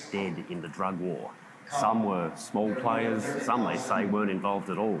shot dead in the drug war. Some were small players, some they say weren't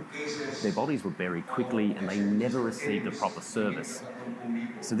involved at all. Their bodies were buried quickly and they never received a proper service.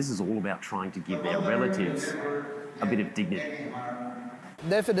 So this is all about trying to give their relatives a bit of dignity.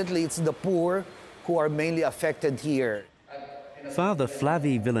 Definitely it's the poor who are mainly affected here. Father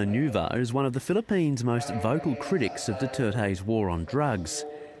Flavi Villanueva is one of the Philippines' most vocal critics of Duterte's war on drugs.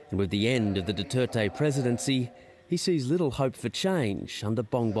 And with the end of the Duterte presidency, he sees little hope for change under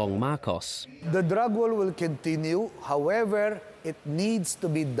Bongbong Marcos. The drug war will continue, however, it needs to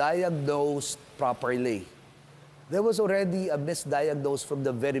be diagnosed properly. There was already a misdiagnosis from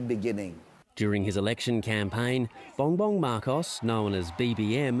the very beginning. During his election campaign, Bongbong Marcos, known as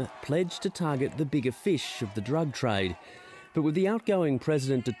BBM, pledged to target the bigger fish of the drug trade. But with the outgoing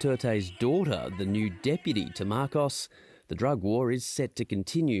President Duterte's daughter, the new deputy to Marcos, the drug war is set to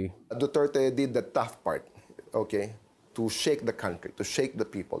continue. Duterte did the tough part, okay, to shake the country, to shake the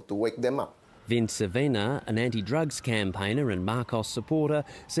people, to wake them up. Vince Avena, an anti-drugs campaigner and Marcos supporter,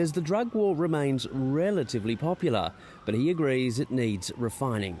 says the drug war remains relatively popular, but he agrees it needs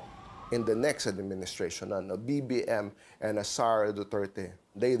refining. In the next administration, BBM and Sara Duterte,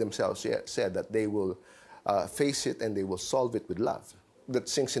 they themselves said that they will face it and they will solve it with love. that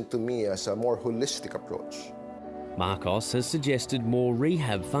sinks into me as a more holistic approach. Marcos has suggested more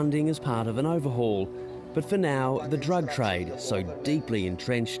rehab funding as part of an overhaul. But for now, the drug trade, so deeply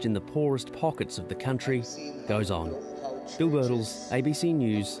entrenched in the poorest pockets of the country, goes on. Bill Birtles, ABC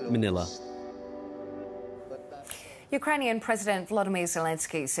News, Manila. Ukrainian President Volodymyr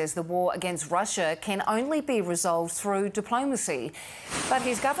Zelensky says the war against Russia can only be resolved through diplomacy. But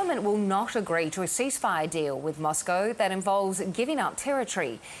his government will not agree to a ceasefire deal with Moscow that involves giving up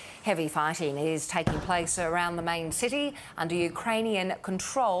territory. Heavy fighting is taking place around the main city under Ukrainian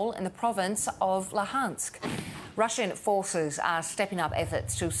control in the province of Luhansk. Russian forces are stepping up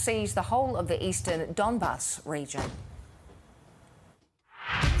efforts to seize the whole of the eastern Donbas region.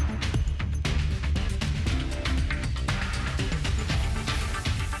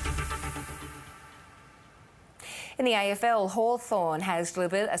 In the AFL, Hawthorn has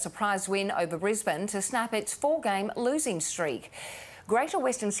delivered a surprise win over Brisbane to snap its 4-game losing streak. Greater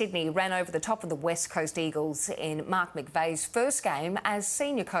Western Sydney ran over the top of the West Coast Eagles in Mark McVeigh's first game as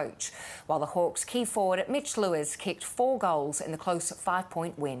senior coach, while the Hawks' key forward Mitch Lewis kicked 4 goals in the close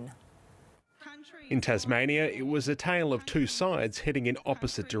 5-point win. In Tasmania, it was a tale of two sides heading in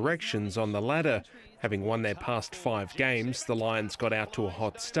opposite directions on the ladder. Having won their past 5 games, the Lions got out to a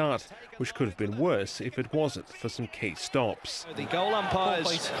hot start, which could have been worse if it wasn't for some key stops. The goal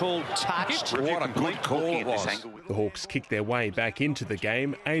umpire's called touched. What a good call it was. The Hawks kicked their way back into the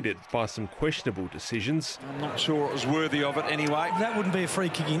game, aided by some questionable decisions. I'm not sure it was worthy of it anyway. That wouldn't be a free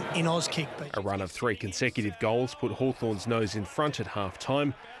kick in Oz kick. A run of 3 consecutive goals put Hawthorn's nose in front at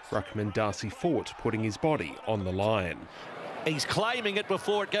half-time. Ruckman Darcy Fort putting his body on the line. He's claiming it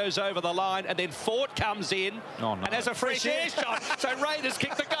before it goes over the line, and then Fort comes in and has a fresh air shot. So Raiders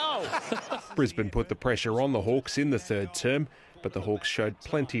kick the goal. Brisbane put the pressure on the Hawks in the third term, but the Hawks showed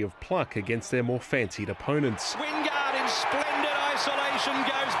plenty of pluck against their more fancied opponents. Wingard in splendid isolation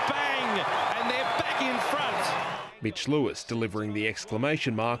goes bang, and they're back in front. Mitch Lewis delivering the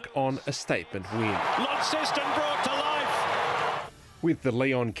exclamation mark on a statement win. Launceston brought to life. With the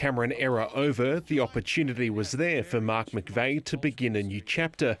Leon Cameron era over, the opportunity was there for Mark McVeigh to begin a new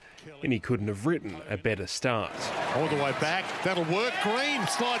chapter, and he couldn't have written a better start. All the way back, that'll work. Green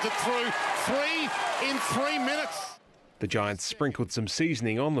slides it through 3 in 3 minutes. The Giants sprinkled some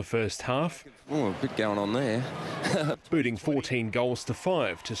seasoning on the first half. Oh, a bit going on there. Booting 14 goals to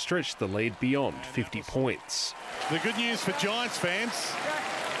 5 to stretch the lead beyond 50 points. The good news for Giants fans,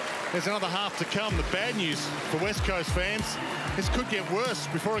 there's another half to come. The bad news for West Coast fans, this could get worse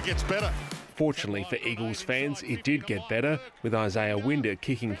before it gets better. Fortunately for Eagles fans, it did get better, with Isaiah Winder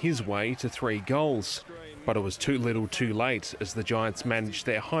kicking his way to 3 goals. But it was too little too late as the Giants managed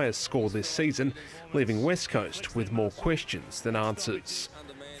their highest score this season, leaving West Coast with more questions than answers.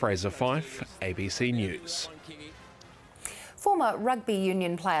 Fraser Fife, ABC News. Former rugby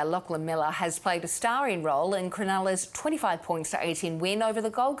union player Lachlan Miller has played a starring role in Cronulla's 25-18 win over the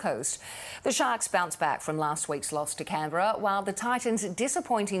Gold Coast. The Sharks bounced back from last week's loss to Canberra, while the Titans'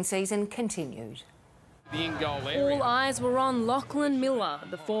 disappointing season continued. All eyes were on Lachlan Miller,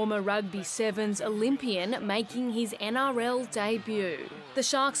 the former Rugby Sevens Olympian, making his NRL debut. The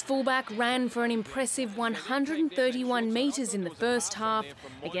Sharks fullback ran for an impressive 131 metres in the first half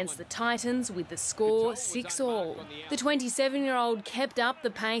against the Titans with the score 6-all. The 27-year-old kept up the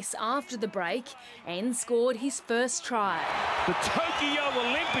pace after the break and scored his first try. The Tokyo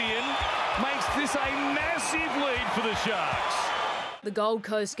Olympian makes this a massive lead for the Sharks. The Gold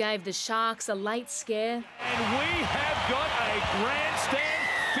Coast gave the Sharks a late scare. And we have got a grandstand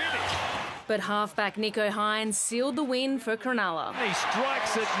finish. But halfback Nico Hines sealed the win for Cronulla. He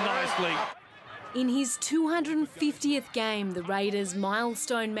strikes it nicely. In his 250th game, the Raiders'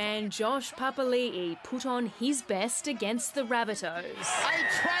 milestone man Josh Papali'i put on his best against the Rabbitohs. A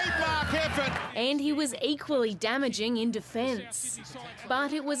trademark effort! And he was equally damaging in defence.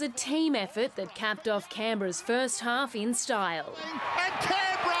 But it was a team effort that capped off Canberra's first half in style. And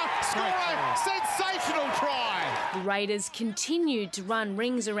Canberra score a sensational try! The Raiders continued to run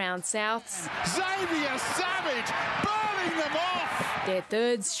rings around Souths. Xavier Savage burning them off! Their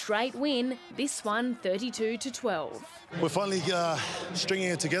third straight win, this one 32-12. We're finally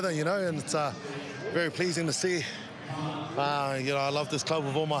stringing it together, you know, and it's very pleasing to see. I love this club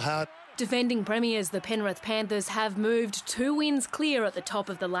with all my heart. Defending premiers, the Penrith Panthers have moved 2 wins clear at the top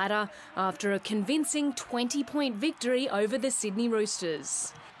of the ladder after a convincing 20-point victory over the Sydney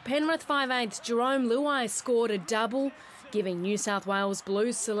Roosters. Penrith 5/8 Jerome Luai scored a double, giving New South Wales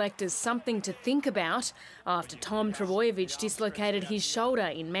Blues selectors something to think about after Tom Trbojevic dislocated his shoulder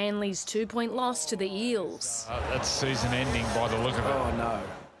in Manly's 2-point loss to the Eels. That's season-ending by the look of it. Oh, no.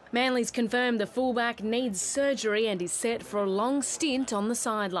 Manly's confirmed the fullback needs surgery and is set for a long stint on the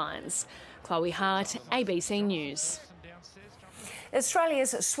sidelines. Chloe Hart, ABC News.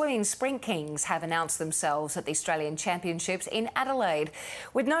 Australia's swimming sprint kings have announced themselves at the Australian Championships in Adelaide.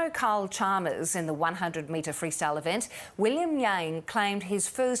 With no Kyle Chalmers in the 100-metre freestyle event, William Yang claimed his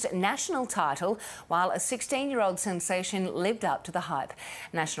first national title, while a 16-year-old sensation lived up to the hype.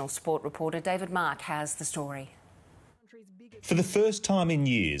 National Sport reporter David Mark has the story. For the first time in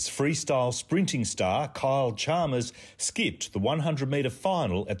years, freestyle sprinting star Kyle Chalmers skipped the 100-metre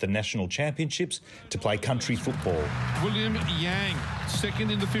final at the National Championships to play country football. William Yang,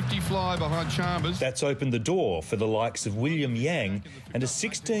 second in the 50 fly behind Chalmers. That's opened the door for the likes of William Yang and a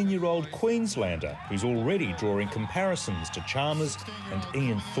 16-year-old Queenslander who's already drawing comparisons to Chalmers and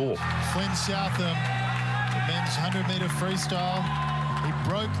Ian Thorpe. Flynn Southam, the men's 100-metre freestyle. He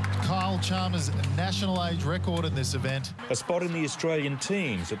broke Kyle Chalmers' national age record in this event. A spot in the Australian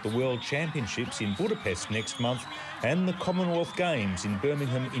teams at the World Championships in Budapest next month and the Commonwealth Games in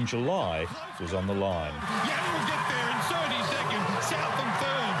Birmingham in July was on the line. Yang will get there in 30 seconds. Southam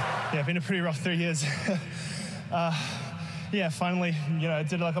third. Yeah, been a pretty rough 3 years. Yeah, finally,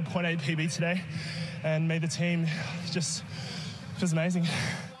 did like a 0.8 PB today and made the team. Just amazing.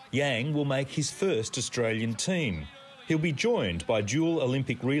 Yang will make his first Australian team. He'll be joined by dual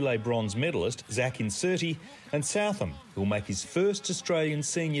Olympic relay bronze medalist Zach Inserti and Southam, who'll make his first Australian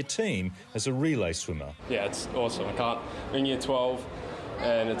senior team as a relay swimmer. Yeah, it's awesome. I can't. I'm in year 12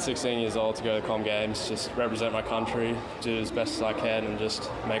 and at 16 years old to go to Com Games, just represent my country, do it as best as I can and just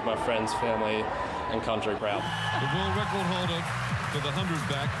make my friends, family and country proud. The world record holder for the 100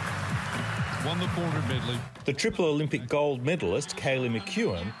 back won the 400 medley. The triple Olympic gold medalist Kaylee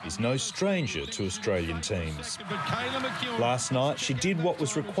McEwen is no stranger to Australian teams. Last night she did what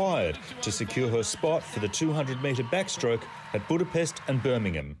was required to secure her spot for the 200-metre backstroke at Budapest and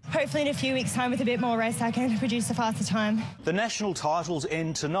Birmingham. Hopefully in a few weeks' time with a bit more race I can produce a faster time. The national titles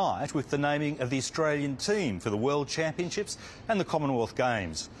end tonight with the naming of the Australian team for the World Championships and the Commonwealth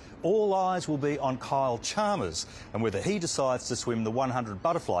Games. All eyes will be on Kyle Chalmers and whether he decides to swim the 100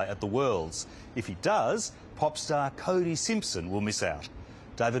 butterfly at the Worlds. If he does, pop star Cody Simpson will miss out.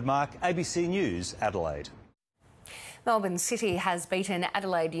 David Mark, ABC News, Adelaide. Melbourne City has beaten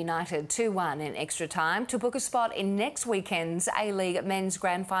Adelaide United 2-1 in extra time to book a spot in next weekend's A-League Men's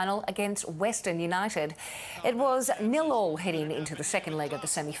Grand Final against Western United. It was 0-0 heading into the second leg of the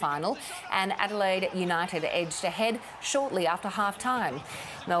semi-final, and Adelaide United edged ahead shortly after half-time.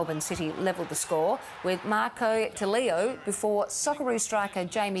 Melbourne City levelled the score with Marco Teleo before Socceroo striker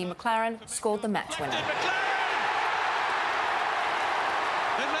Jamie McLaren scored the match winner.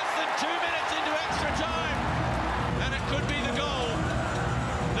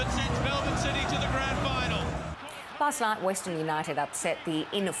 Last night, Western United upset the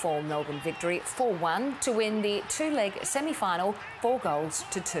in-form Melbourne Victory 4-1 to win the two-leg semi-final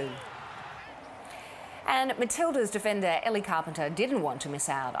 4-2. And Matilda's defender Ellie Carpenter didn't want to miss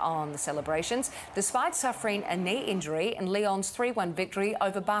out on the celebrations, despite suffering a knee injury in Lyon's 3-1 victory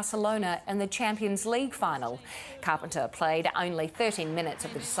over Barcelona in the Champions League final. Carpenter played only 13 minutes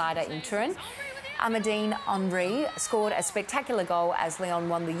of the decider in Turin. Amadine Henry scored a spectacular goal as Lyon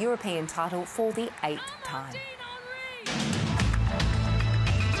won the European title for the 8th time.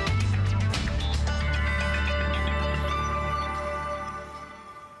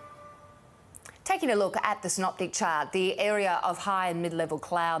 Taking a look at the synoptic chart, the area of high and mid-level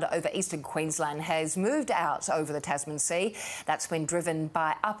cloud over eastern Queensland has moved out over the Tasman Sea. That's been driven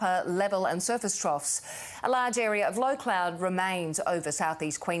by upper level and surface troughs. A large area of low cloud remains over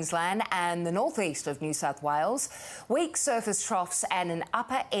southeast Queensland and the northeast of New South Wales. Weak surface troughs and an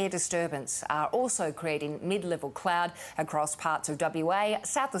upper air disturbance are also creating mid-level cloud across parts of WA,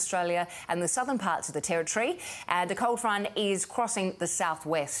 South Australia and the southern parts of the Territory. And a cold front is crossing the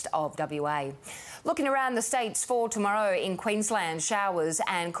southwest of WA. Looking around the states for tomorrow in Queensland, showers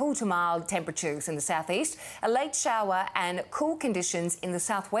and cool to mild temperatures in the southeast, a late shower and cool conditions in the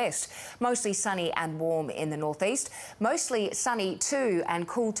southwest, mostly sunny and warm in the northeast, mostly sunny too and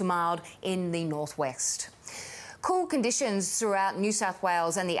cool to mild in the northwest. Cool conditions throughout New South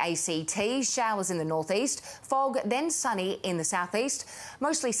Wales and the ACT, showers in the northeast, fog then sunny in the southeast,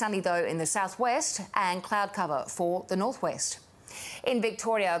 mostly sunny though in the southwest and cloud cover for the northwest. In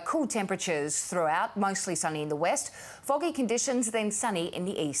Victoria, cool temperatures throughout, mostly sunny in the west, foggy conditions then sunny in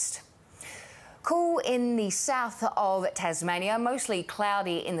the east. Cool in the south of Tasmania, mostly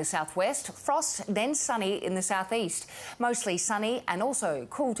cloudy in the southwest, frost then sunny in the southeast, mostly sunny and also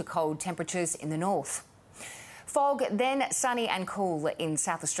cool to cold temperatures in the north. Fog, then sunny and cool in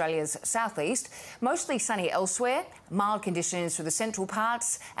South Australia's southeast. Mostly sunny elsewhere. Mild conditions for the central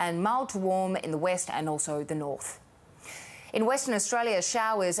parts and mild to warm in the west and also the north. In Western Australia,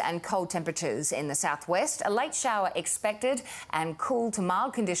 showers and cold temperatures in the southwest. A late shower expected and cool to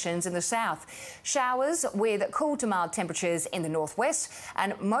mild conditions in the south. Showers with cool to mild temperatures in the northwest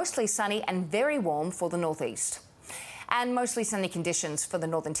and mostly sunny and very warm for the northeast. And mostly sunny conditions for the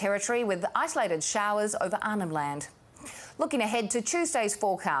Northern Territory with isolated showers over Arnhem Land. Looking ahead to Tuesday's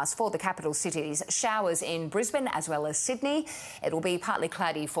forecast for the capital cities, showers in Brisbane as well as Sydney. It will be partly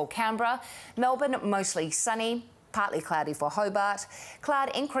cloudy for Canberra. Melbourne, mostly sunny. Partly cloudy for Hobart,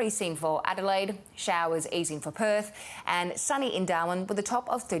 cloud increasing for Adelaide, showers easing for Perth, and sunny in Darwin with a top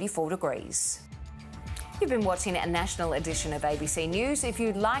of 34 degrees. You've been watching a national edition of ABC News. If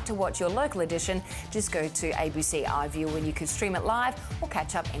you'd like to watch your local edition, just go to ABC iView, where you can stream it live or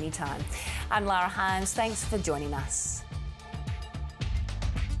catch up anytime. I'm Lara Hyams. Thanks for joining us.